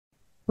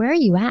Where are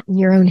you at in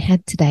your own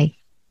head today?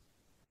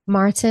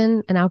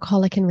 Martin, an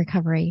alcoholic in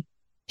recovery,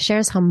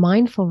 shares how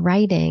mindful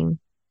writing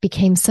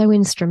became so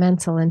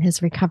instrumental in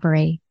his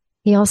recovery.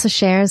 He also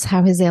shares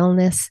how his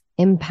illness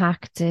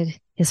impacted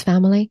his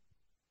family,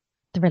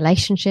 the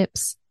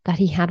relationships that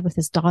he had with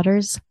his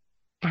daughters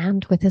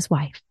and with his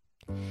wife.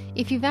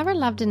 If you've ever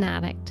loved an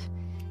addict,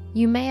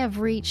 you may have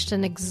reached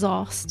an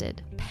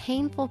exhausted,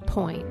 painful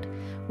point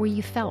where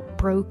you felt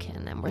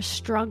broken and were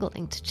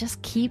struggling to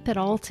just keep it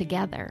all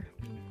together.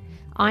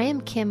 I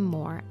am Kim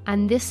Moore,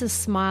 and this is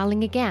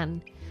Smiling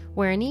Again,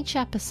 where in each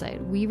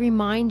episode we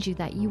remind you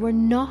that you are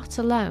not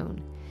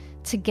alone.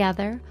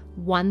 Together,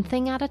 one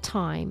thing at a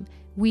time,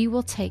 we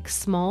will take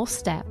small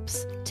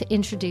steps to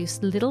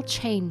introduce little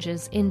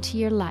changes into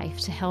your life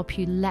to help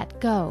you let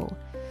go,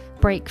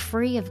 break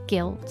free of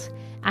guilt,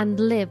 and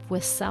live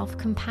with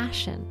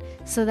self-compassion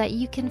so that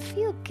you can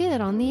feel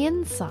good on the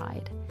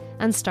inside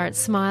and start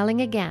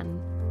smiling again.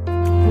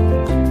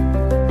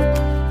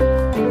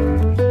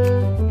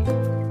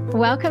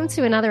 Welcome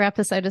to another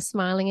episode of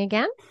Smiling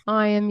Again.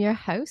 I am your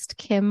host,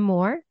 Kim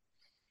Moore,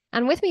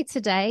 and with me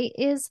today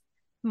is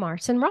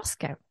Martin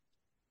Roscoe.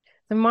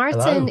 So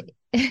Martin,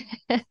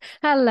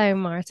 hello,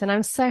 Martin.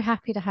 I'm so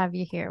happy to have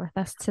you here with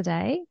us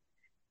today.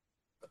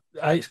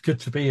 It's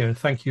good to be here, and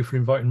thank you for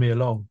inviting me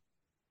along.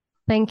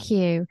 Thank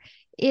you.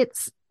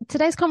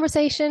 Today's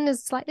conversation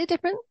is slightly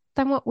different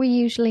than what we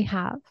usually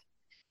have.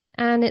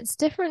 And it's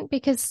different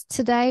because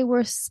today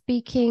we're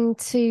speaking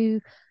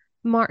to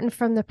Martin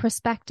from the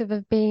perspective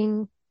of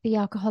being the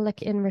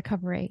alcoholic in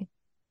recovery.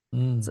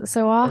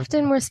 So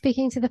often we're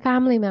speaking to the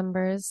family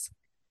members,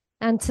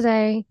 and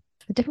today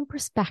a different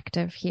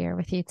perspective here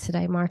with you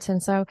today,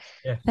 Martin. So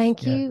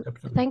thank you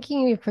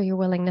for your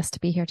willingness to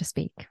be here to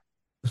speak.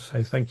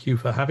 So thank you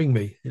for having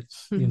me.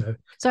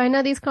 So I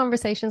know these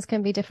conversations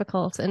can be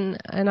difficult, and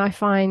I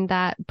find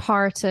that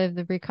part of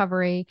the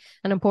recovery,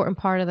 an important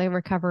part of the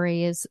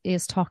recovery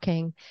is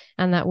talking,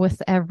 and that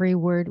with every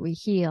word we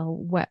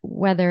heal,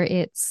 whether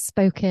it's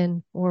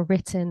spoken or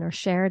written or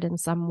shared in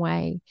some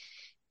way,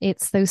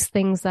 it's those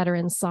things that are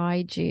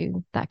inside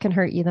you that can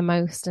hurt you the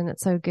most, and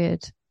it's so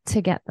good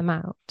to get them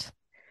out.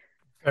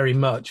 Very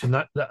much, and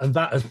that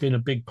has been a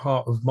big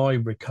part of my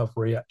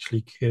recovery,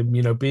 actually, Kim.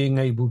 Being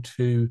able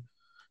to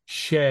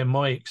share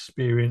my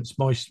experience,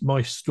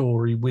 my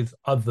story with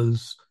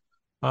others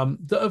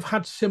that have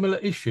had similar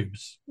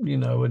issues,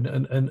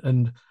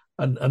 and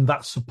that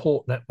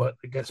support network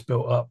that gets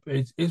built up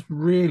is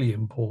really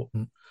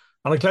important.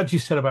 And I'm glad you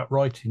said about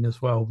writing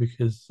as well,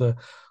 because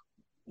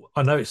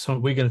I know it's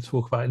something we're going to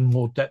talk about in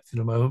more depth in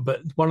a moment.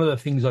 But one of the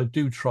things I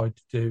do try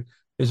to do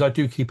is I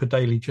do keep a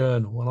daily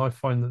journal, and I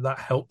find that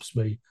helps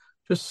me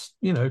just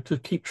to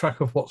keep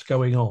track of what's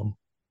going on.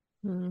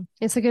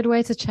 It's a good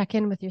way to check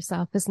in with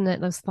yourself, isn't it?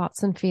 Those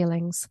thoughts and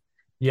feelings.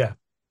 Yeah.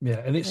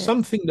 And it's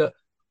something that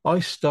I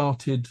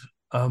started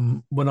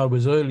when I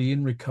was early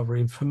in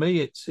recovery. And for me,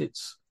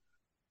 it's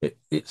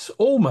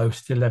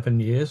almost 11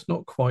 years,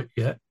 not quite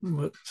yet,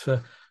 but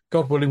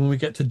God willing, when we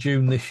get to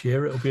June this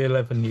year, it'll be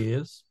 11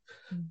 years.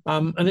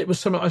 And it was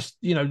something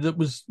that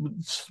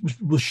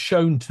was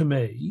shown to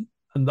me,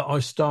 and that I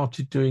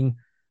started doing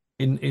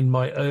in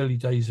my early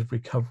days of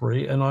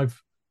recovery. And I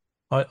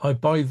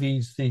buy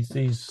these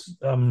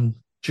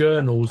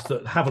journals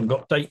that haven't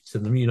got dates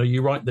in them.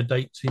 You write the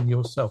dates in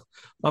yourself,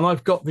 and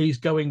I've got these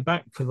going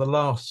back for the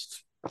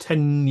last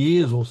 10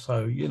 years or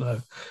so.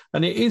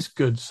 And it is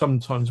good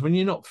sometimes when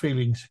you're not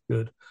feeling so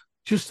good,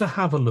 just to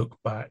have a look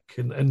back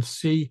and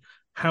see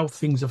how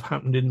things have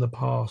happened in the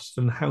past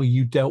and how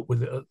you dealt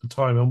with it at the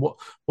time, and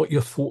what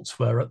your thoughts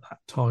were at that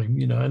time.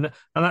 And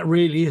that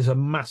really is a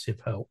massive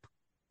help.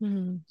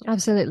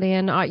 Absolutely.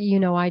 And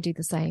I do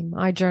the same.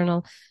 I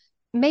journal.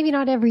 Maybe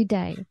not every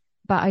day,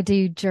 but I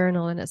do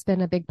journal, and it's been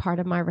a big part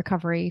of my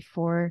recovery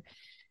for,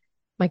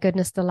 my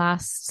goodness, the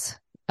last,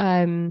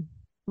 I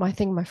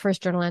think my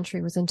first journal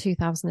entry was in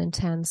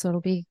 2010. So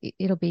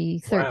it'll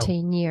be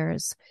 13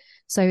 years.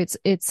 So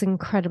it's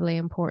incredibly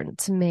important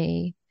to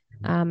me,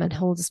 and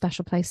holds a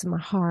special place in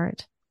my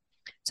heart.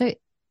 So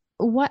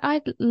what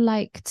I'd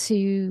like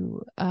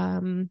to,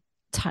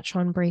 touch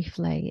on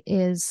briefly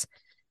is,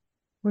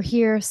 we're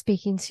here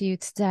speaking to you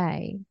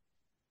today.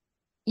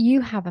 You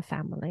have a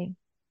family.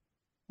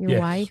 Your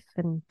wife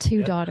and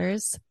two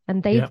daughters,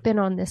 and they've been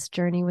on this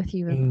journey with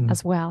you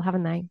as well,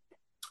 haven't they?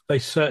 They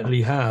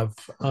certainly have.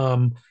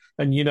 And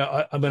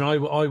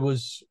I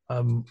was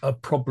a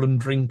problem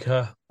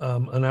drinker,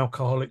 an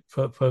alcoholic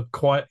for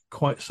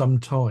quite some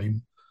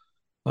time.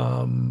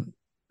 And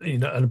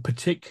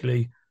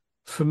particularly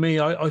for me,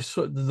 I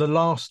saw the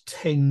last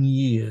 10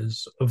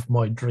 years of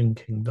my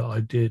drinking that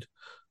I did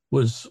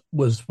was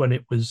when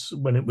it was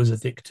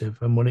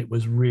addictive, and when it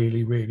was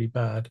really, really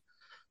bad.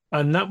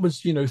 And that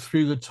was,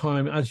 through the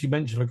time, as you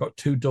mentioned, I got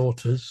two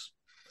daughters.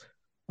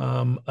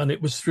 And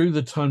it was through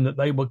the time that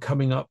they were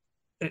coming up,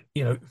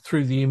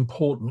 through the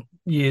important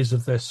years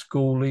of their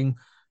schooling,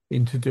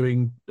 into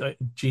doing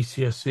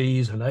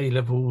GCSEs and A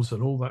levels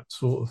and all that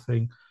sort of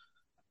thing.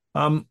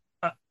 And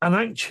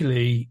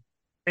actually,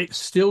 it's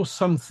still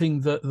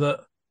something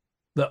that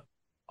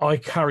I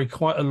carry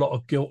quite a lot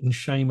of guilt and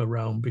shame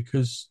around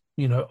because,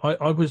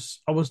 I was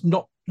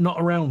not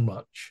around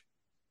much.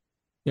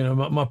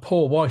 My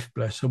poor wife,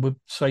 bless her, would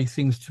say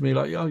things to me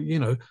like,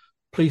 oh,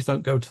 please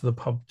don't go to the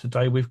pub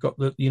today. We've got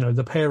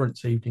the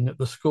parents' evening at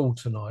the school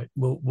tonight.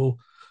 We'll,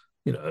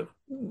 you know,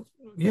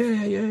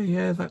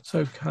 yeah, that's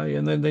okay.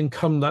 And then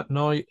come that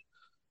night,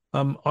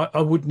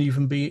 I wouldn't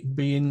even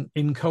be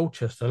in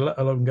Colchester, let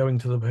alone going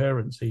to the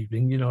parents'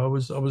 evening. I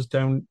was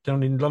down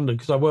in London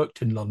because I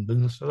worked in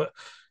London, so that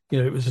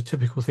it was a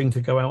typical thing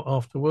to go out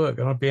after work,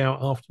 and I'd be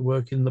out after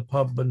work in the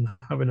pub and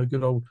having a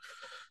good old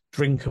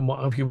drink and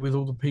what have you with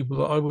all the people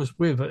that I was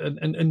with,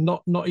 and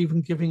not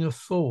even giving a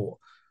thought.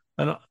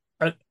 And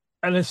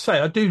and I say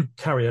I do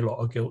carry a lot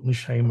of guilt and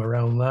shame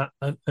around that,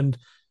 and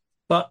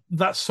but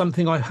that's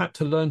something I had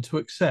to learn to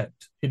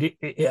accept.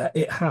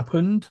 It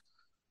happened.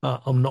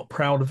 I'm not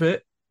proud of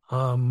it.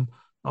 I'm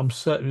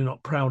certainly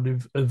not proud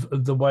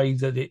of the way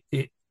that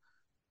it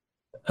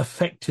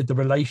affected the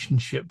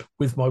relationship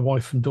with my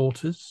wife and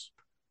daughters.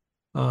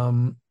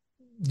 Um,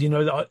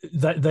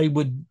 that they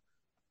would,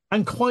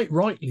 and quite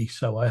rightly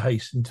so, I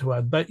hasten to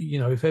add. But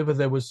if ever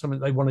there was something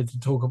they wanted to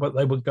talk about,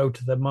 they would go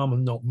to their mum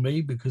and not me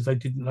because they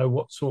didn't know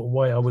what sort of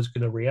way I was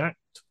going to react.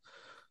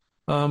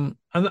 And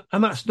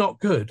that's not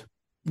good.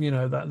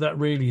 That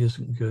really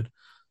isn't good.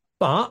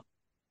 But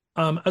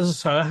as I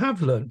say, I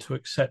have learned to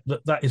accept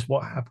that that is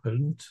what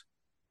happened.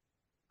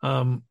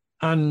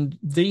 And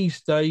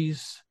these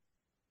days,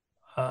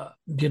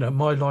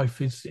 my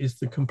life is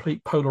the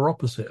complete polar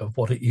opposite of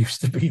what it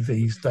used to be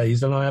these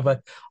days. And I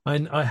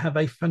have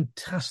a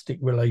fantastic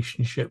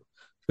relationship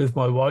with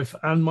my wife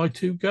and my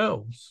two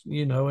girls.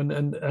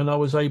 And I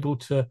was able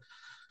to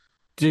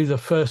do the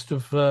first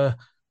of the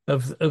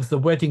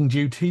wedding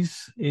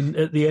duties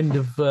at the end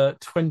of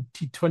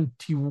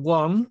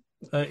 2021.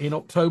 In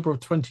October of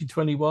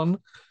 2021,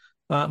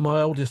 my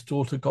eldest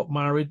daughter got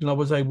married, and I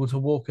was able to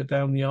walk her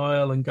down the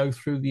aisle and go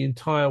through the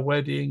entire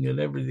wedding and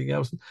everything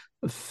else.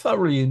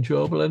 Thoroughly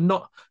enjoyable, and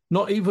not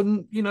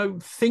even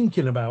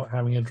thinking about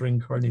having a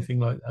drink or anything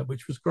like that,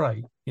 which was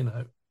great.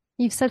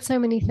 You've said so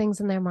many things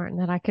in there, Martin,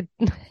 that I could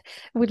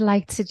would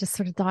like to just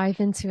sort of dive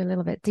into a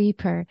little bit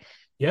deeper.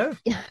 Yeah,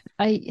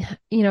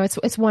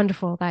 it's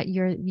wonderful that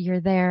you're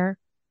there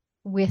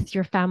with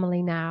your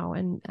family now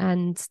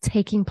and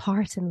taking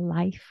part in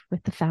life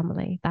with the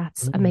family.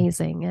 That's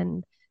amazing.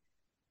 And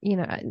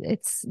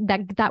it's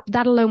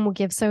that alone will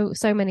give so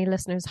many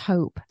listeners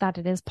hope that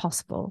it is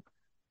possible.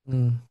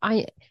 You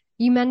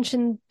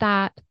mentioned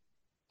that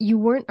you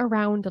weren't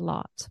around a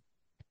lot,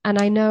 and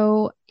I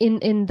know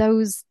in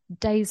those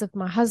days of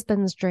my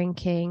husband's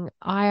drinking,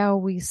 I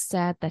always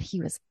said that he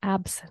was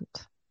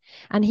absent,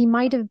 and he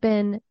might have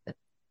been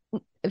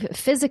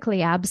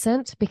physically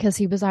absent because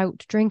he was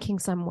out drinking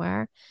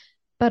somewhere,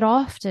 but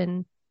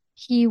often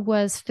he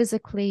was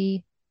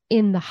physically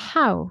in the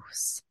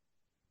house,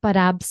 but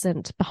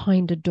absent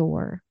behind a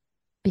door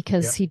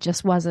because he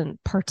just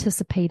wasn't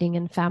participating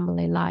in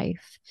family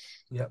life.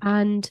 Yep.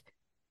 And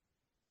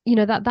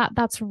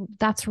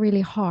that's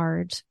really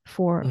hard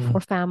for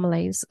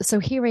families. So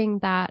hearing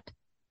that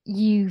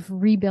you've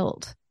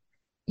rebuilt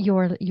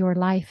your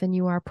life and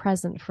you are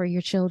present for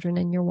your children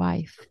and your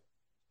wife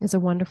is a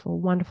wonderful,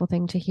 wonderful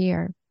thing to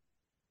hear.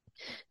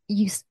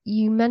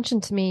 You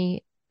mentioned to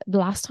me the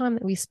last time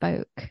that we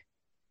spoke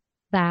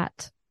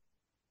that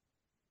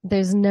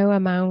there's no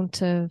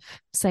amount of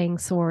saying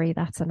sorry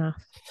that's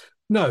enough.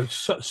 No,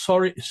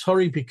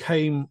 sorry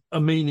became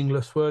a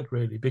meaningless word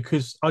really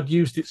because I'd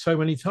used it so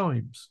many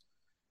times.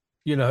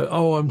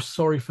 Oh, I'm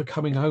sorry for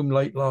coming home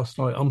late last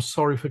night. I'm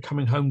sorry for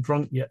coming home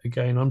drunk yet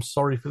again. I'm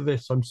sorry for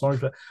this. I'm sorry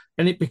for,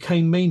 and it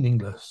became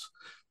meaningless.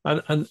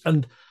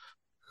 And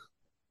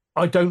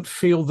I don't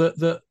feel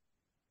that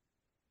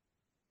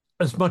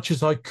as much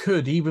as I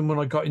could, even when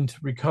I got into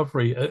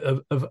recovery,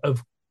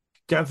 of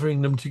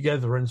gathering them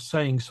together and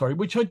saying sorry,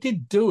 which I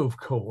did do, of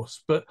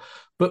course. But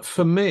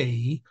for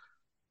me,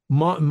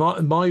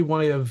 my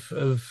way of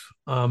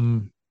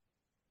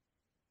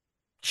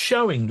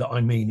showing that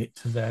I mean it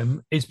to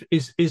them is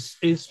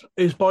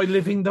by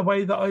living the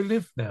way that I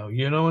live now,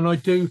 and I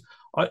do.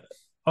 I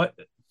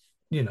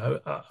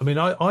mean,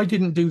 I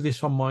didn't do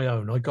this on my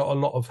own. I got a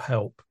lot of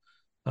help.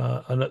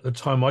 And at the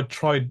time, I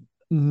tried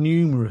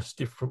numerous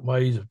different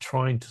ways of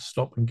trying to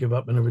stop and give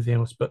up and everything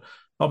else. But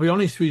I'll be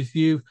honest with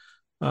you,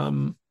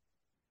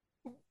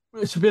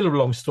 it's a bit of a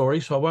long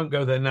story, so I won't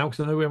go there now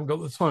because I know we haven't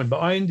got the time. But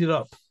I ended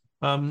up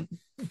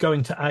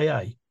going to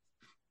AA,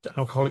 to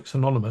Alcoholics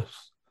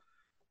Anonymous,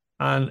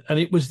 and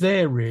it was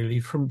there really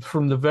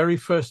from the very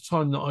first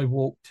time that I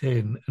walked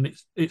in, and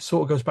it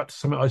sort of goes back to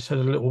something I said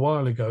a little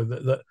while ago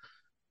that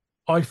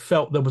I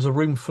felt there was a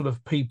room full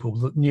of people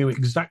that knew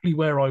exactly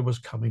where I was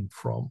coming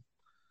from,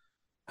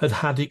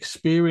 had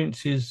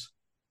experiences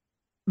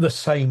the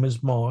same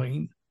as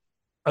mine,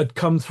 had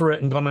come through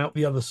it and gone out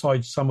the other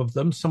side. Some of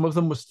them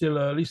were still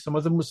early, some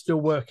of them were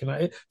still working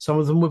at it, some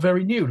of them were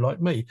very new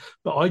like me.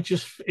 But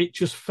it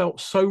just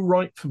felt so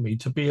right for me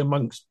to be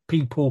amongst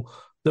people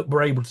that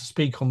were able to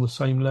speak on the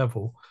same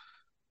level.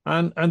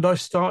 and I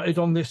started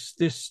on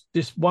this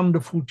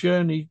wonderful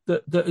journey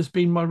that has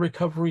been my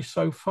recovery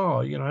so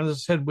far. You know, as I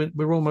said,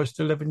 we're almost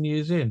 11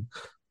 years in,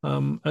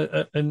 and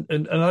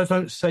I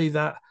don't say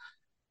that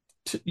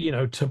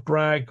to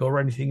brag or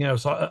anything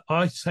else.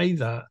 I say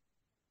that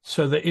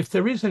so that if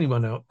there is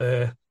anyone out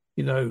there,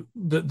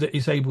 that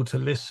is able to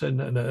listen,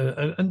 and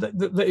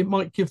that it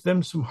might give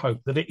them some hope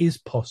that it is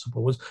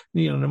possible, as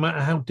no matter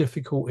how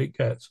difficult it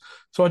gets.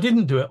 So I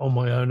didn't do it on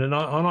my own, and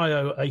I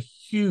owe a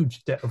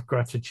huge debt of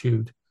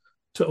gratitude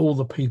to all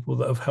the people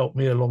that have helped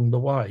me along the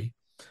way.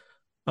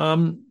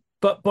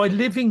 But by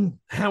living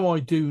how I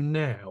do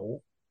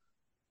now,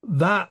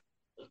 that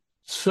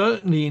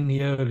certainly in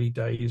the early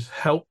days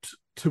helped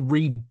to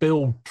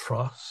rebuild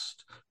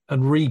trust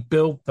and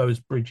rebuild those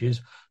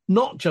bridges,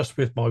 not just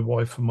with my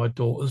wife and my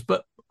daughters,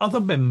 but other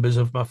members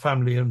of my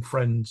family and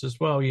friends as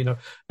well,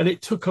 and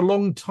it took a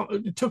long time,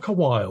 it took a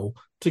while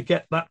to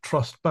get that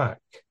trust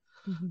back.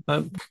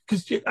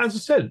 Because as I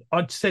said,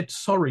 I'd said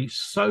sorry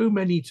so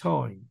many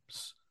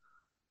times,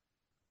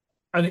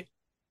 and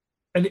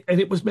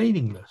it was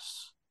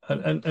meaningless.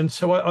 And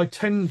so I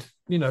tend,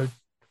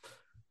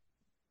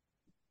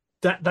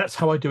 that's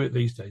how I do it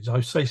these days. I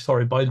say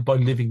sorry by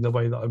living the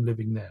way that I'm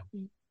living now.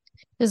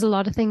 There's a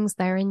lot of things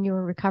there in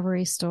your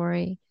recovery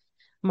story,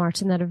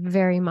 Martin, that are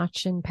very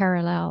much in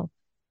parallel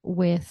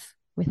with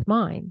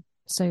mine.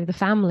 So the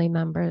family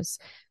members,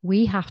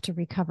 we have to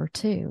recover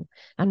too,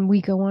 and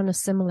we go on a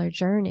similar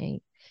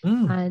journey.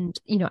 And,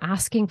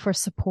 asking for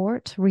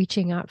support,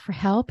 reaching out for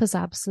help is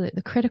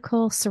absolutely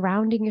critical.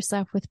 Surrounding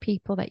yourself with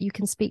people that you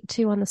can speak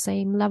to on the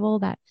same level,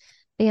 that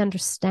they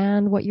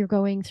understand what you're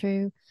going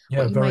through,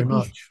 Yeah, very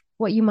much.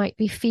 What you might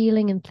be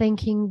feeling and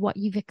thinking, what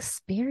you've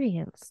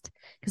experienced.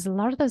 Because a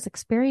lot of those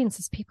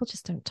experiences people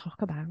just don't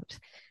talk about.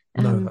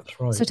 No, that's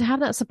right. So to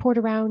have that support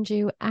around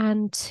you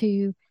and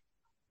to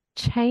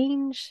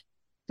change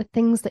the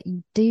things that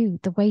you do,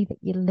 the way that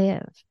you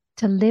live,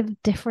 to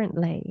live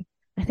differently,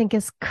 I think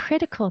is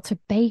critical to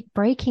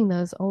breaking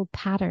those old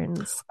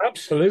patterns.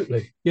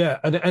 Absolutely, yeah,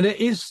 and it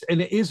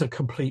is a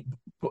complete.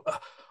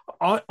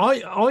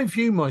 I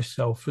view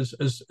myself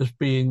as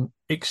being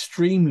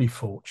extremely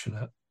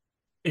fortunate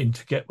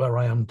to get where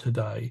I am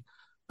today,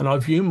 and I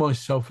view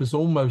myself as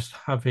almost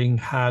having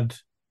had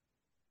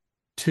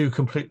two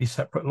completely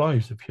separate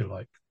lives, if you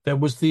like. There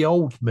was the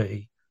old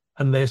me,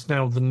 and there's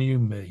now the new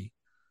me.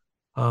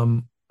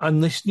 And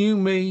this new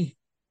me,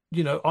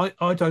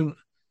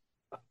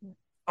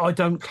 I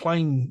don't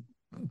claim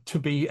to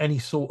be any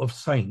sort of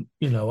saint.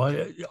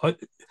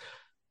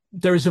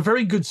 There is a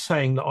very good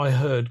saying that I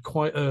heard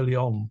quite early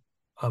on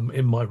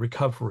in my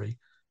recovery,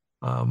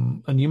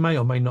 and you may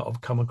or may not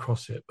have come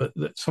across it, but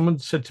that someone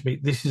said to me,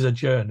 "This is a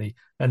journey,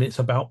 and it's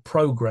about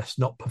progress,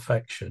 not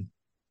perfection."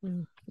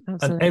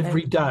 And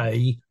every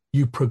day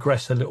you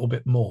progress a little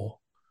bit more,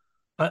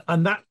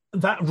 and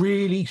that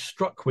really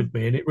struck with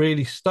me, and it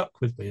really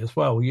stuck with me as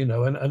well.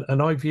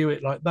 And I view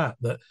it like that.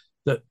 That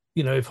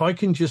if I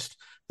can just,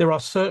 there are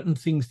certain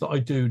things that I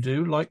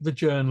do, like the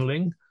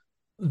journaling,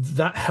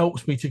 that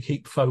helps me to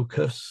keep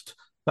focused.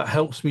 That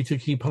helps me to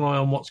keep an eye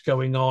on what's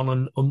going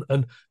on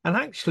and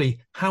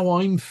actually how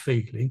I'm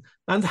feeling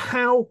and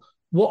how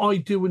what I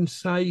do and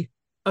say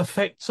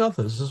affects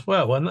others as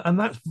well. And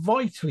that's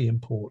vitally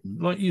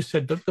important. Like you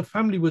said, the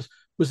family was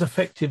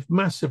affected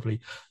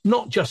massively,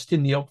 not just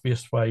in the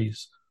obvious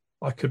ways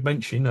I could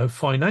mention,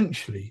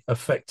 financially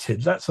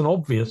affected. That's an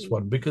obvious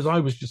one because I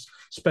was just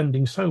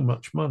spending so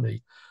much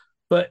money.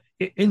 But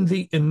in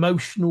the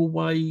emotional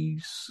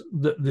ways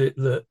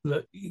that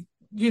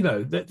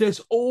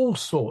there's all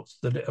sorts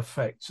that it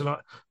affects, and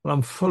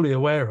I'm fully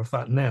aware of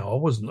that now. I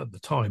wasn't at the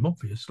time,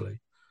 obviously,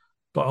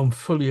 but I'm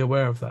fully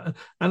aware of that.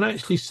 And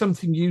actually,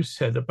 something you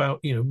said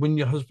about when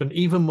your husband,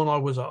 even when I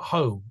was at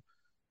home,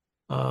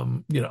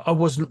 I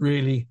wasn't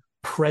really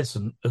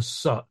present as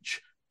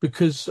such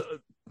because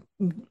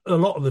a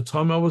lot of the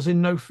time I was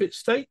in no fit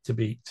state to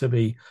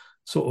be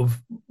sort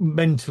of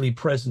mentally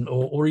present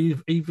or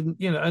even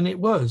and it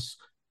was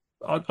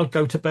I'd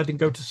go to bed and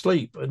go to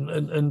sleep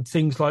and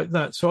things like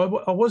that.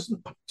 So I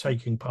wasn't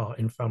taking part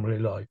in family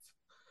life.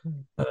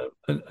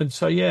 And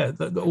so, yeah,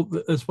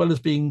 as well as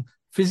being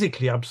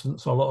physically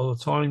absent a lot of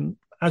the time,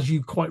 as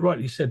you quite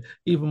rightly said,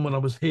 even when I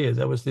was here,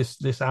 there was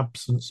this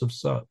absence of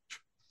such.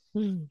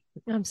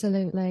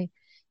 Absolutely.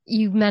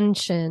 You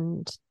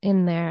mentioned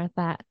in there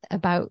that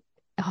about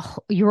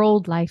your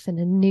old life and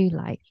a new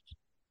life.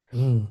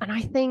 And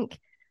I think,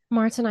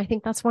 Martin,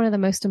 that's one of the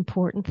most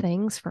important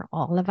things for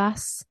all of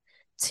us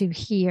to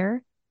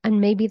hear. And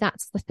maybe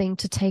that's the thing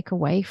to take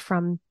away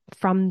from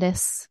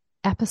this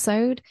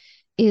episode,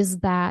 is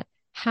that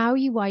how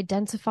you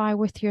identify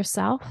with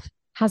yourself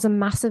has a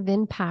massive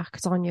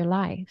impact on your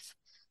life.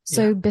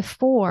 So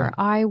before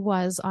I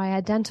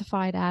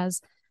identified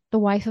as the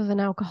wife of an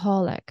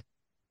alcoholic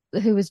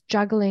who was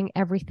juggling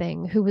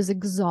everything, who was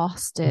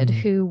exhausted,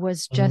 who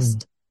was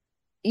just,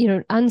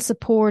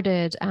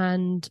 unsupported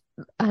and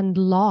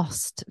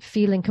lost,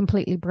 feeling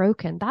completely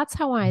broken. That's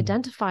how I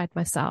identified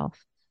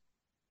myself.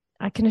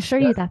 I can assure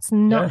you that's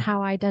not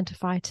how I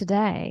identify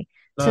today.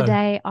 no,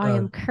 Today I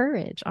am no.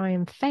 courage, I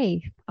am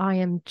faith, I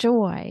am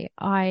joy.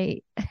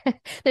 I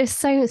there's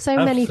so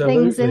many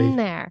things in Absolutely.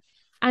 there.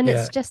 And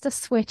it's Yeah. just a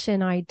switch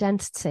in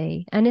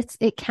identity. And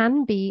it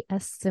can be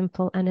as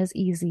simple and as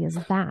easy as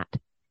that.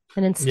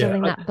 And Yeah.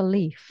 instilling that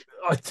belief.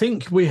 I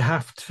think we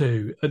have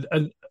to,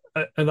 and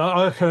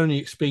I can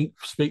only speak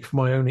from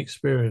my own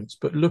experience,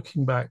 but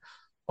looking back,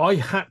 I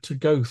had to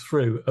go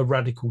through a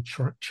radical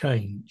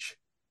change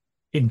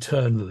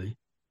internally.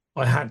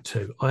 I had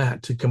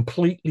to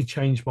completely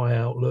change my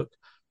outlook.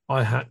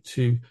 I had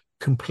to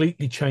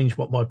completely change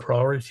what my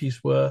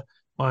priorities were.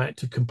 I had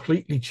to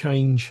completely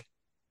change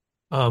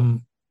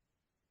um,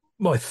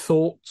 my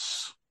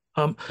thoughts.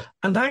 And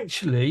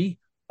actually,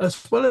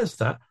 as well as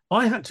that,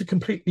 I had to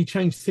completely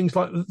change things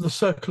like the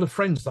circle of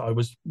friends that I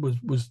was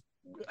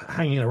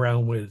hanging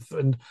around with,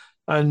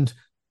 and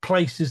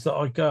places that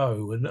I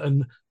go,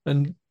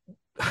 and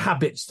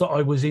habits that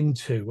I was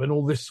into, and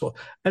all this sort.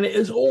 And it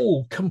is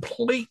all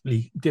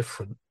completely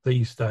different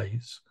these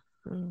days.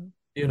 Mm.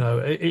 You know,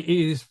 it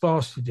is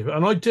vastly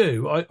different,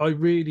 and I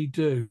really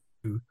do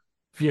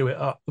view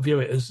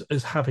it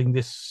as having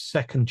this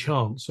second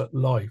chance at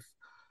life.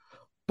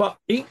 But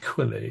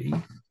equally,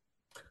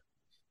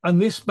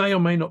 and this may or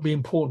may not be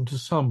important to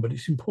some, but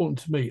it's important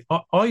to me.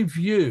 I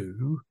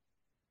view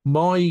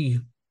my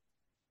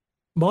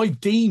my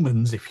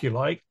demons, if you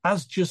like,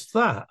 as just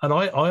that. And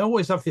I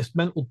always have this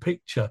mental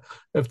picture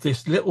of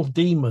this little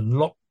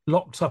demon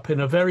locked up in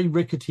a very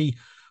rickety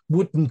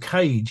wooden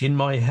cage in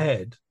my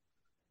head,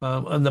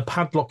 and the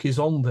padlock is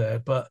on there.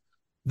 But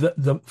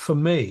for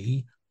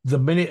me, the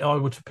minute I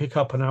were to pick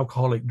up an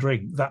alcoholic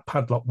drink, that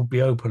padlock would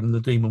be open and the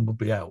demon would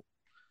be out.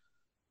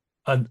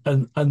 And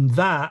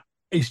that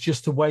is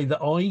just a way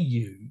that I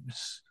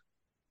use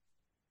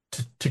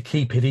to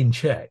keep it in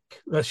check.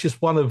 That's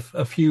just one of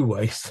a few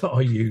ways that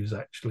I use,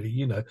 actually,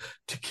 you know,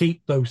 to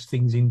keep those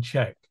things in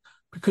check,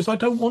 because I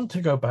don't want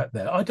to go back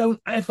there. I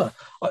don't ever,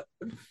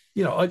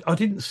 I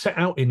didn't set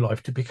out in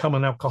life to become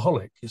an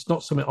alcoholic. It's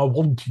not something I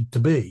wanted to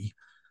be,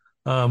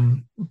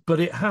 but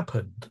it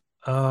happened.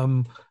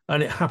 And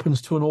it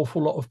happens to an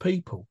awful lot of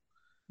people.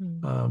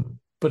 Mm.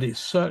 But it's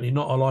certainly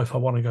not a life I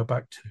want to go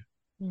back to.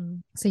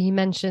 Mm. So you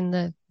mentioned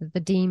the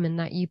demon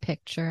that you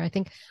picture. I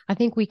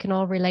think we can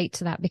all relate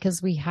to that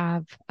because we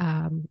have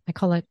I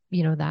call it,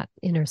 that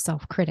inner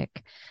self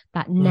critic,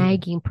 that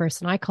nagging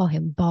person. I call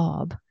him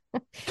Bob.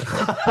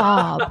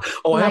 Bob.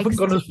 Oh, I haven't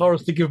gone as far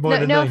as to give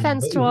mine a No name.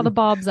 offense to all the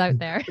Bobs out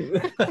there.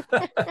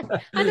 I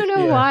don't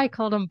know Yeah. why I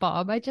called him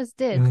Bob. I just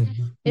did.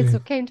 It's Yeah.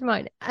 what came to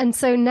mind. And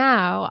so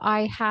now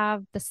I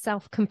have the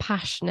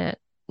self-compassionate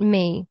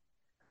me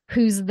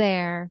who's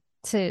there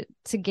to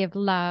give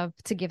love,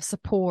 to give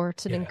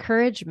support and Yeah.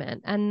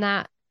 encouragement. And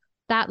that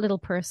little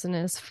person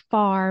is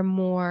far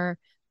more,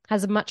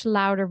 has a much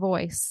louder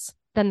voice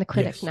than the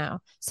critic Yes. now.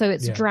 So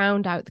it's Yeah.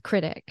 drowned out the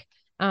critic.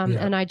 Yeah.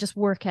 And I just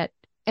work at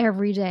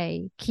every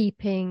day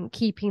keeping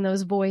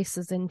those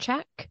voices in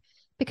check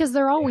because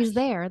they're always Yes.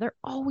 there. They're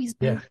always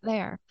Yeah. both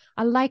there.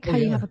 I like Oh, how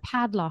you yeah. have a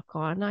padlock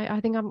on. I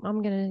think I'm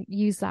going to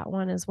use that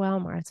one as well,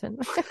 Martin.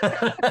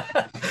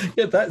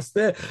 Yeah, that's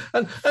there.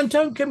 And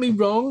don't get me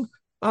wrong,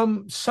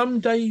 some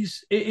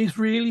days it is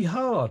really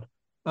hard.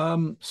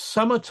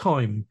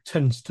 Summertime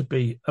tends to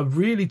be a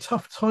really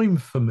tough time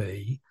for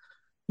me.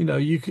 You know,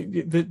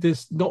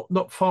 there's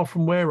not far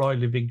from where I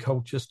live in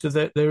Colchester,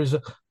 there is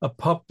a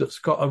pub that's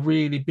got a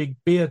really big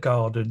beer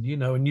garden, you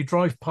know, and you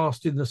drive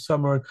past in the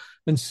summer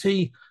and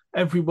see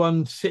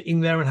everyone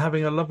sitting there and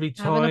having a lovely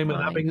Having a time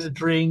and having pint. a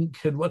drink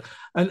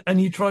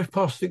and you drive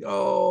past think,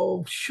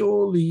 oh,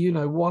 surely, you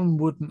know, one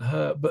wouldn't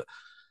hurt.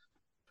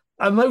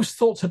 And those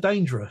thoughts are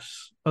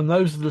dangerous, and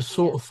those are the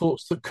sort of Yes.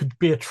 thoughts that could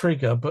be a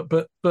trigger.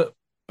 But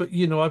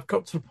you know, I've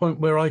got to the point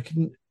where I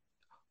can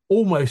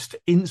almost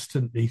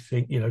instantly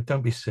think, you know,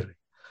 don't be silly.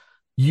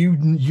 You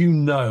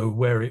know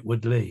where it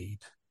would lead,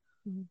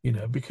 Mhm. you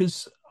know,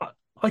 because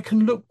I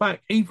can look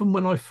back even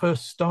when I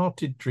first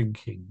started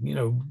drinking, you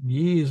know,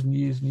 years and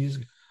years and years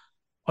ago.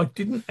 I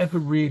didn't ever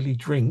really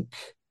drink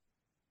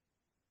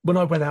when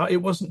I went out.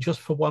 It wasn't just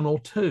for one or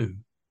two,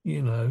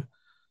 you know.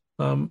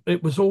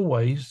 It was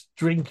always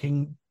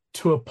drinking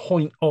to a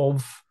point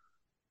of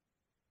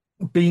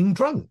being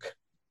drunk,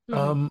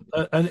 Mhm.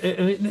 and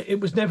it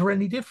was never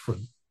any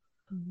different.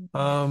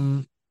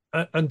 Mhm.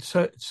 And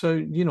so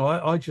you know,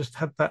 I just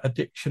had that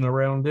addiction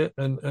around it,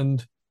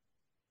 and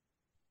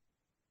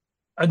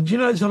you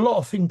know, there's a lot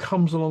of thing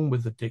comes along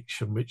with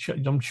addiction, which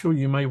I'm sure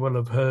you may well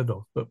have heard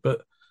of,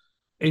 but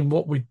in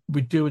what we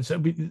do, and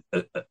so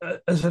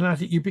as an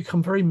addict, you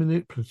become very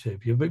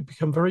manipulative. You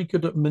become very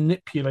good at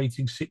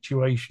manipulating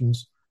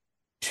situations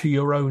to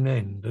your own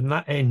end, and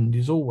that end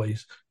is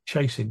always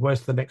chasing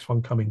where's the next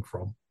one coming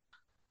from.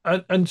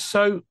 And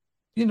so,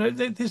 you know,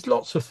 there's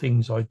lots of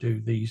things I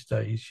do these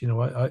days. You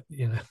know,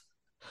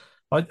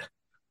 I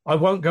I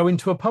won't go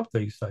into a pub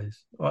these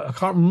days. I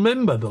can't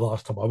remember the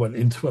last time I went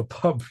into a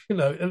pub. You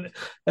know,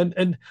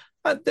 and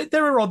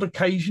there are odd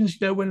occasions.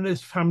 You know, when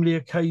there's family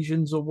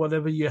occasions or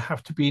whatever, you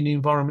have to be in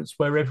environments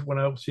where everyone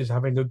else is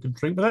having a good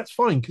drink. But that's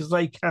fine because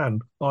they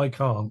can, I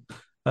can't.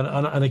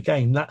 And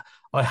again, that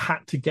I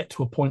had to get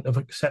to a point of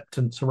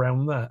acceptance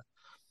around that.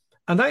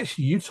 And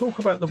actually, you talk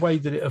about the way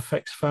that it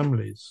affects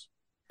families.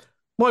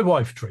 My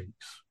wife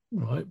drinks,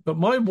 right? But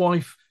my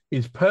wife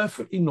is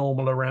perfectly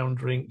normal around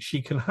drinks.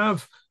 She can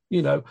have,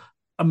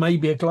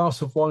 maybe a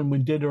glass of wine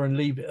with dinner and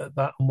leave it at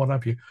that and what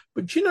have you.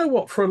 But do you know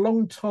what? For a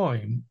long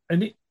time,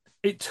 and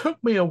it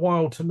took me a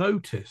while to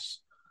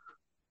notice,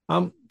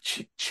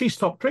 she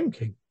stopped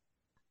drinking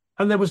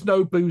and there was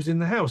no booze in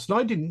the house. And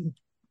I didn't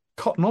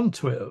cotton on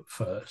to it at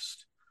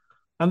first.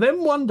 And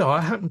then one day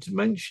I happened to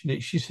mention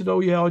it. She said,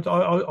 "Oh yeah,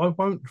 I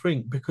won't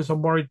drink because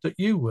I'm worried that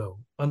you will."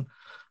 And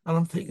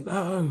I'm thinking,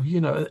 oh,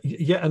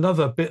 yet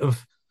another bit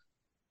of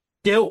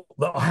guilt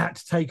that I had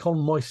to take on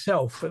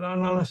myself. And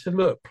I said,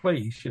 "Look,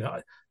 please,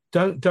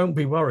 don't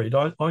be worried.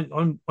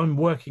 I'm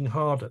working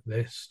hard at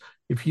this.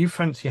 If you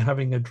fancy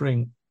having a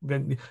drink,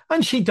 then,"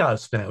 and she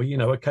does now.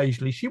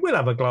 Occasionally she will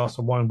have a glass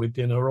of wine with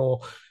dinner,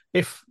 or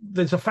if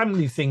there's a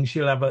family thing,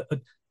 she'll have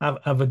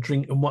a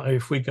drink and what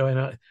if we're going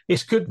out.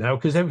 It's good now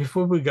because if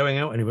we're going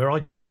out anywhere,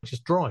 I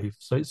just drive,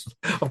 so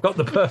I've got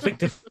the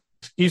perfect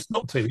excuse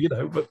not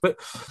to.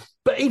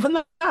 But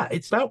even that,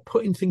 it's about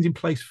putting things in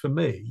place for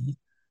me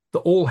that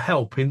all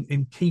help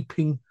in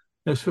keeping.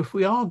 So if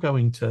we are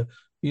going to,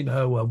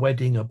 a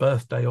wedding, a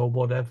birthday, or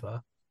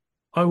whatever,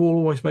 I will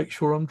always make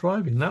sure I'm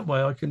driving. That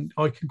way, I can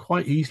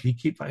quite easily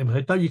keep that in my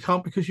head. No, you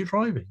can't because you're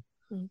driving.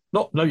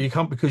 Not no, you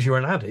can't because you're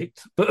an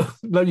addict, but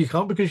no, you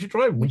can't because you're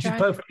driving, which is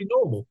perfectly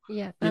normal.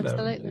 Yeah,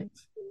 absolutely.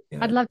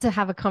 I'd love to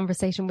have a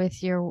conversation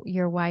with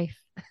your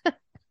wife.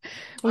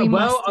 We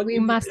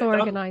must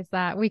organize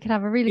that. We could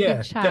have a really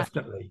good chat.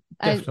 Definitely.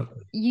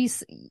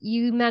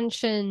 You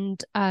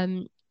mentioned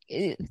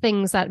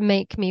things that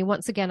make me,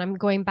 once again, I'm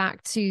going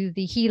back to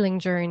the healing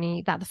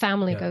journey that the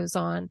family goes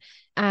on,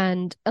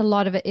 and a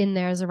lot of it in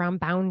there is around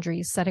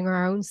boundaries, setting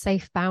our own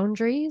safe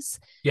boundaries,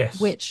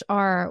 which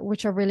are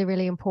really,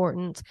 really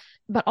important,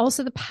 but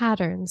also the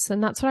patterns.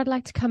 And that's what I'd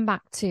like to come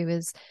back to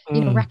is,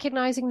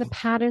 recognizing the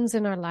patterns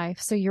in our life.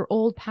 So your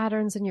old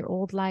patterns in your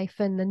old life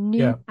and the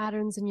new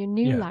patterns in your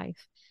new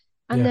life.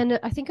 And then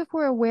I think if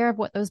we're aware of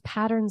what those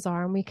patterns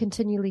are and we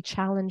continually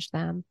challenge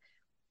them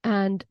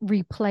and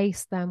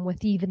replace them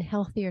with even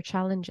healthier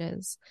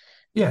challenges,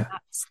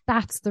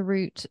 that's the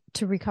route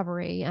to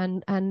recovery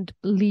and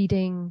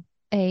leading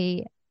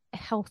a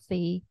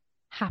healthy,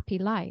 happy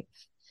life.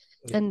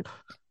 And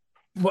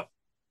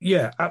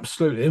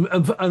absolutely.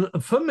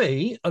 And for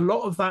me, a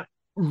lot of that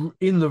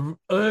in the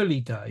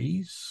early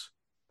days,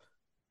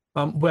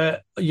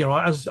 where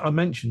as I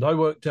mentioned, I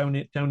worked down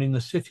in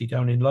the city,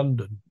 down in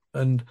London,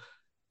 and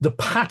the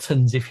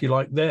patterns, if you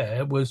like,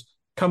 there was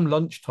come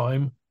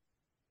lunchtime.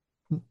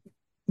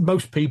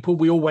 Most people,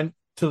 we all went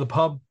to the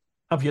pub,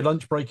 have your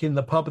lunch break in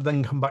the pub, and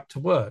then come back to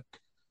work.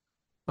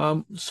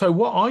 So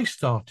what I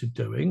started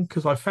doing,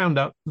 because I found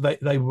out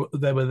they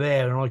were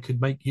there and I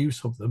could make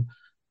use of them,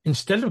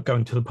 instead of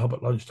going to the pub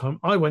at lunchtime,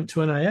 I went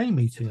to an AA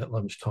meeting at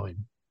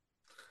lunchtime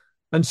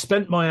and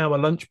spent my hour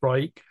lunch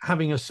break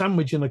having a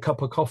sandwich and a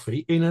cup of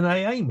coffee in an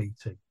AA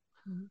meeting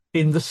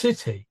in the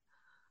city.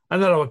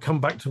 And then I would come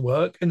back to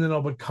work, and then I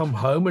would come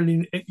home,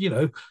 and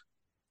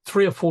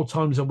 3 or 4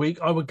 times a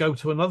week, I would go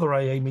to another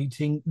AA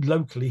meeting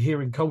locally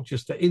here in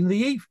Colchester in the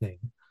evening.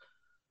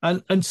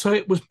 And so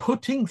it was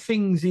putting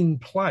things in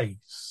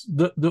place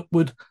that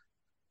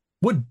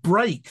would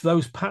break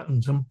those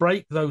patterns and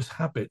break those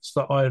habits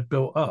that I had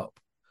built up.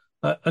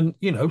 And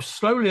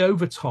slowly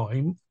over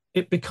time,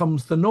 it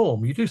becomes the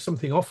norm. You do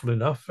something often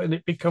enough and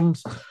it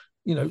becomes,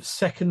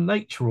 second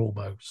nature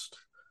almost.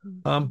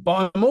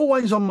 But I'm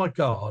always on my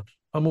guard.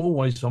 That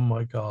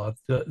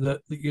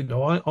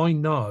I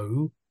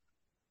know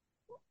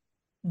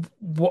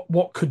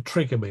what could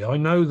trigger me. I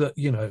know that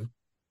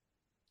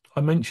I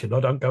mentioned I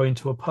don't go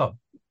into a pub,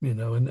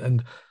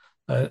 and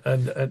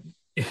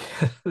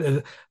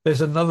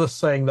there's another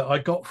saying that I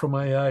got from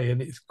AA,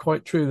 and it's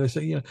quite true. They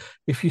say,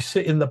 if you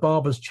sit in the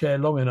barber's chair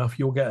long enough,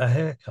 you'll get a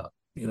haircut.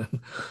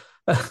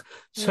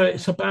 So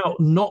it's about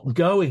not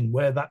going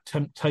where that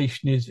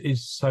temptation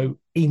is so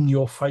in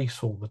your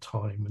face all the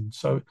time, and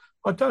so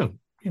I don't.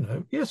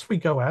 Yes, we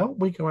go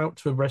out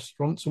to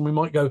restaurants, and we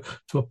might go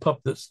to a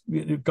pub that's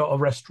got a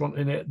restaurant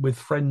in it with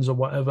friends or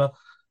whatever.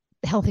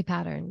 Healthy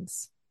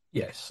patterns.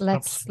 Yes.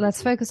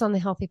 Let's focus on the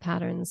healthy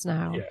patterns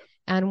now. Yeah.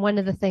 And one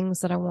of the things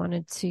that I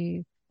wanted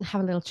to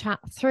have a little chat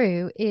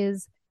through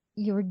is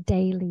your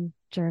daily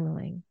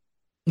journaling.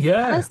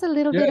 Yeah. Tell us a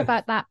little bit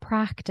about that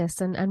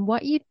practice and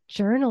what you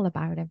journal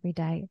about every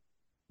day.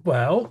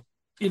 Well,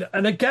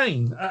 and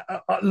again,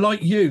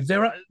 like you,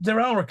 there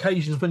are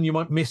occasions when you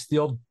might miss the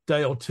odd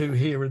day or two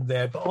here and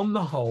there, but on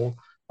the whole,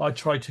 I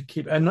try to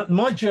keep, and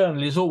my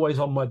journal is always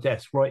on my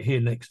desk right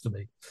here next to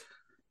me.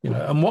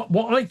 And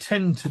what I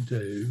tend to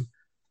do,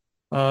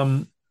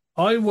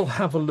 I will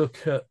have a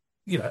look at,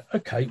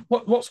 okay,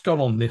 what's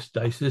gone on this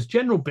day. So there's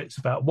general bits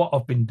about what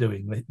I've been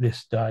doing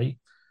this day,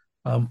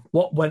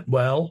 what went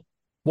well,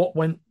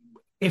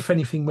 if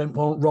anything went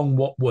wrong,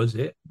 what was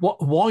it?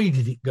 Why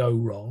did it go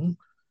wrong?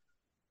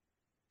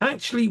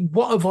 Actually,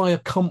 what have I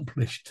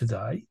accomplished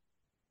today?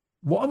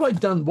 what have I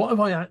done? What have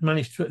I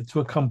managed to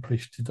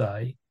accomplish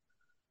today?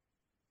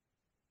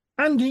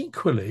 And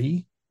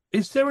equally,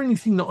 is there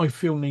anything that I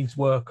feel needs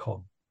work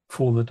on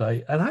for the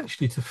day? And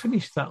actually, to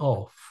finish that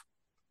off,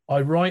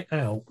 I write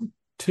out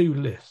two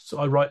lists.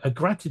 I write a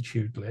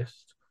gratitude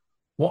list,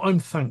 what I'm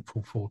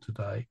thankful for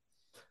today.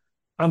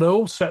 And I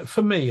also,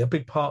 for me, a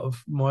big part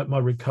of my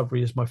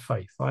recovery is my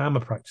faith. I am a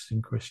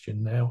practicing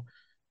Christian now.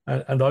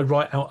 And I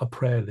write out a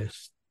prayer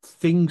list,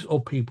 things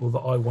or people that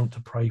I want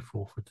to pray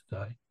for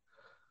today.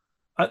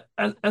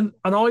 And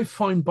I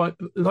find, by,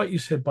 like you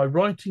said, by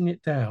writing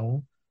it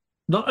down,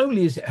 not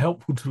only is it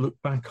helpful to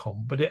look back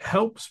on, but it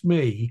helps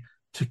me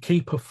to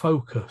keep a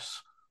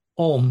focus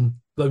on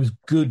those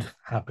good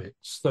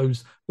habits,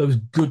 those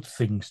good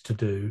things to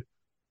do,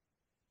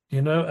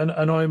 and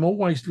I'm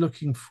always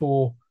looking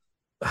for,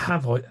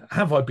 have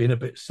I been a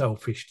bit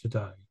selfish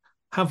today?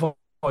 Have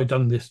I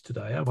done this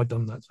today? Have I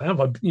done that today?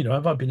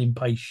 Have I been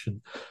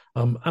impatient?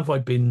 Have I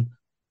been,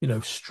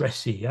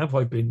 stressy? Have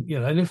I been,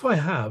 and if I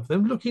have,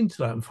 then look into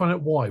that and find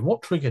out why,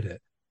 what triggered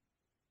it,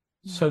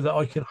 so that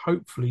I can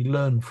hopefully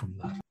learn from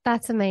that.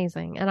 That's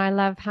amazing. And I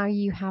love how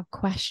you have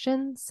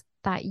questions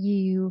that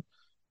you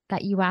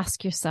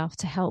ask yourself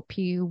to help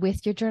you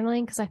with your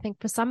journaling. Because I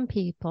think for some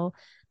people,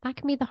 that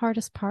can be the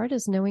hardest part,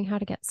 is knowing how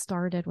to get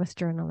started with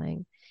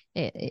journaling.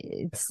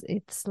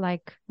 It's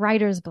like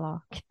writer's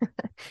block,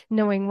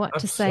 knowing what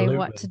to say,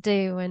 what to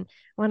do. And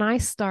when I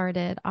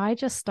started, I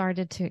just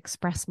started to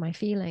express my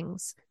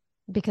feelings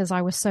because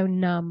I was so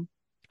numb.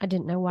 I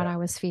didn't know what I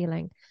was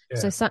feeling.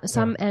 So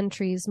some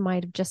entries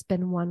might have just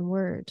been one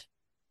word,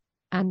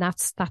 and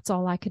that's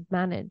all I could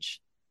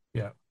manage.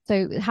 Yeah.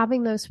 So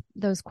having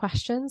those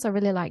questions, I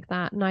really like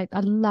that. And I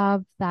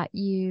love that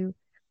you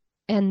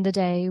end the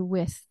day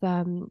with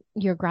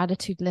your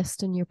gratitude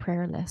list and your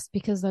prayer list,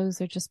 because those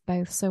are just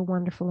both so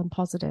wonderful and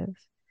positive.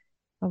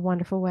 A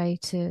wonderful way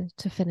to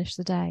finish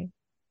the day.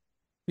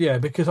 Yeah,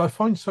 because I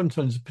find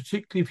sometimes,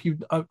 particularly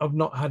if I've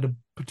not had a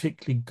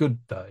particularly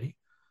good day,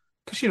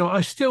 because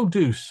I still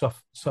do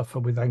suffer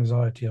with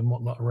anxiety and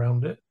whatnot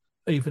around it,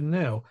 even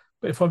now.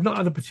 But if I've not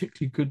had a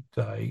particularly good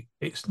day,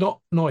 it's not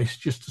nice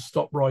just to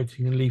stop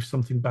writing and leave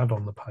something bad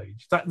on the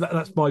page.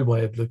 That's my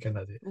way of looking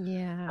at it.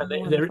 Yeah,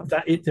 and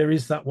there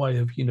is that way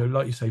of,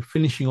 like you say,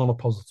 finishing on a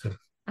positive.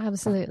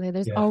 Absolutely.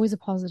 There's always a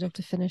positive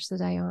to finish the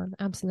day on.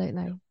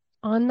 Absolutely. Yeah.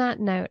 On that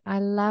note, I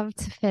love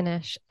to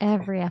finish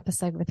every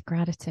episode with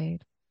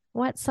gratitude.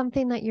 What's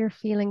something that you're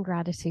feeling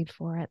gratitude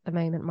for at the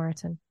moment,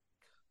 Martin?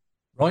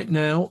 Right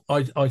now,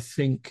 I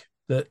think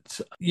that,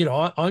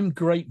 I'm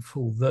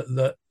grateful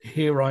that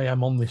here I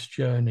am on this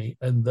journey,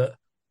 and that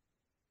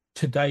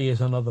today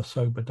is another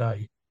sober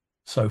day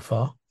so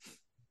far.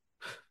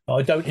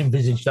 I don't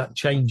envisage that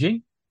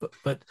changing,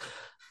 but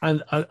I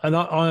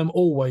am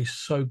always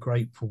so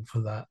grateful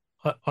for that.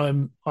 I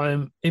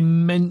am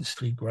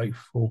immensely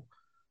grateful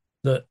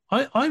that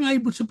I'm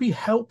able to be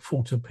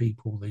helpful to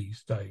people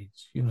these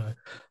days.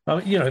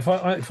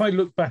 If I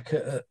look back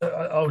at,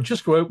 I'll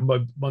just go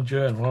open my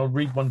journal. I'll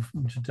read one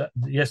from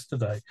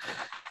yesterday.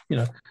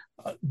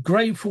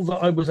 Grateful that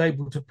I was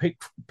able to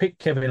pick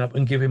Kevin up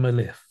and give him a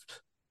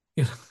lift.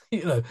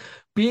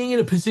 Being in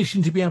a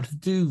position to be able to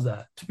do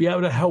that, to be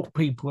able to help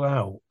people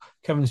out.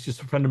 Kevin's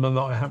just a friend of mine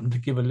that I happen to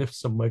give a lift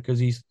somewhere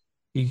because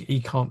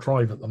he can't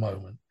drive at the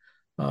moment.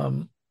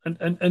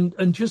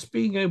 And just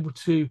being able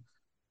to,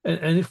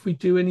 and if we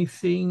do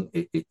anything,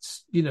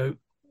 it's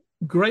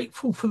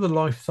grateful for the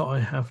life that I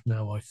have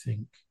now, I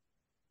think.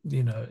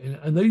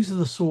 And these are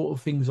the sort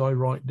of things I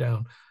write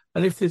down.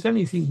 And if there's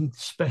anything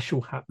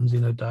special happens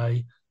in a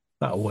day,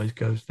 that always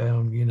goes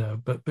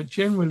down, but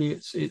generally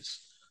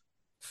it's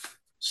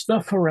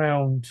stuff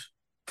around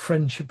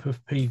friendship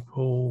of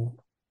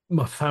people,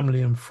 my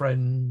family and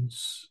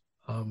friends,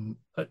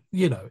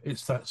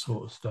 it's that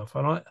sort of stuff.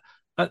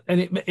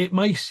 And it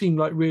may seem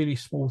like really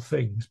small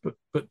things,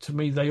 but to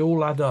me they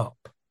all add up,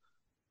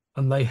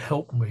 and they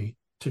help me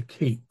to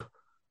keep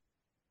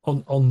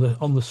on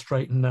the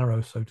straight and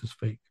narrow, so to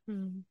speak.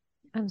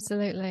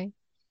 Absolutely.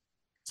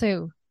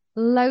 So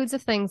loads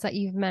of things that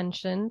you've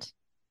mentioned.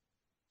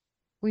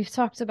 We've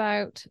talked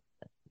about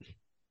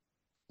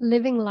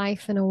living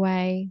life in a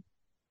way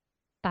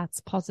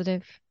that's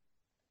positive.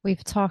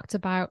 We've talked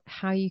about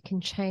how you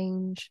can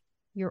change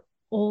your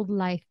old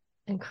life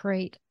and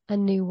create a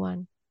new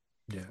one.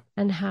 Yeah.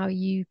 And how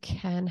you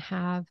can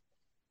have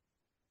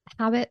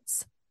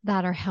habits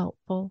that are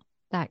helpful,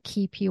 that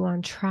keep you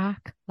on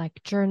track,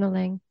 like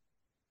journaling.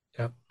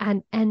 Yep.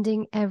 And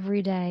ending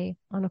every day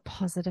on a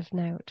positive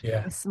note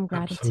with some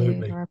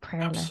gratitude or a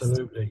prayer list.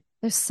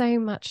 There's so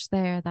much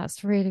there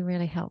that's really,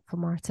 really helpful,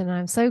 Martin.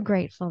 I'm so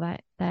grateful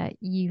that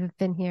you have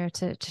been here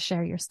to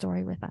share your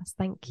story with us.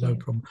 Thank you. No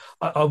problem.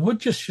 I would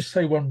just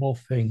say one more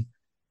thing.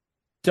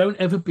 Don't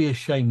ever be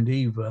ashamed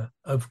either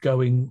of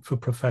going for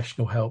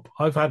professional help.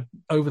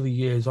 Over the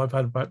years, I've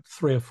had about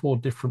 3 or 4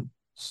 different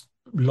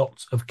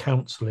lots of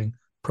counselling,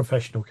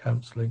 professional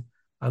counselling,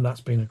 and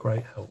that's been a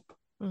great help.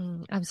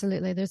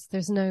 Absolutely.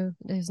 There's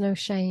no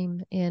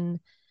shame in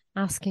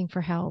asking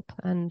for help.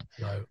 And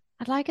no.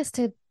 I'd like us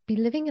to be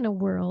living in a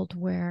world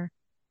where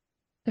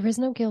There is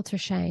no guilt or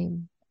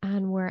shame,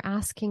 and we're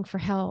asking for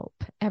help.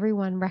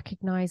 Everyone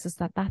recognizes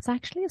that that's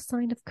actually a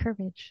sign of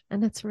courage,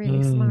 and it's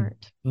really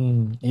smart.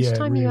 Each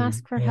time you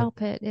ask for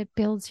help, it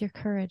builds your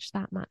courage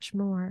that much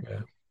more.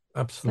 Yeah,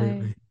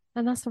 absolutely. So,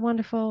 and that's a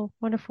wonderful,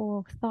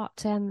 wonderful thought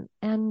to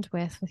end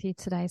with you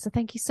today. So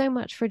thank you so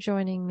much for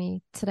joining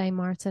me today,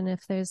 Martin.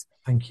 If there's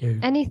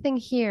anything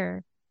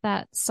here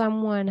that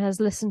someone has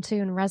listened to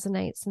and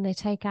resonates and they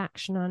take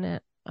action on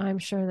it, I'm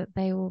sure that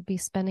they will be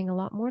spending a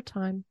lot more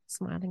time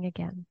smiling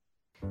again.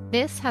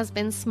 This has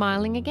been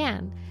Smiling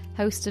Again,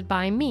 hosted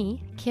by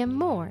me, Kim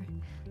Moore.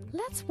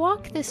 Let's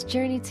walk this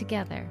journey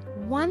together,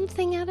 one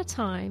thing at a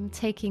time,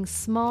 taking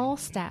small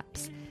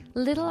steps,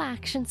 little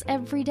actions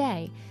every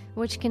day,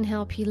 which can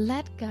help you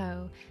let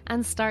go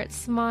and start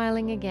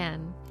smiling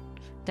again.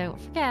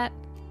 Don't forget,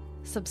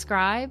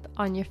 subscribe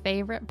on your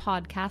favorite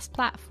podcast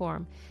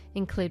platform,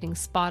 including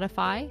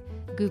Spotify,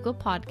 Google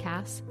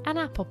Podcasts, and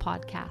Apple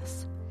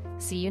Podcasts.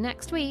 See you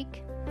next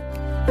week.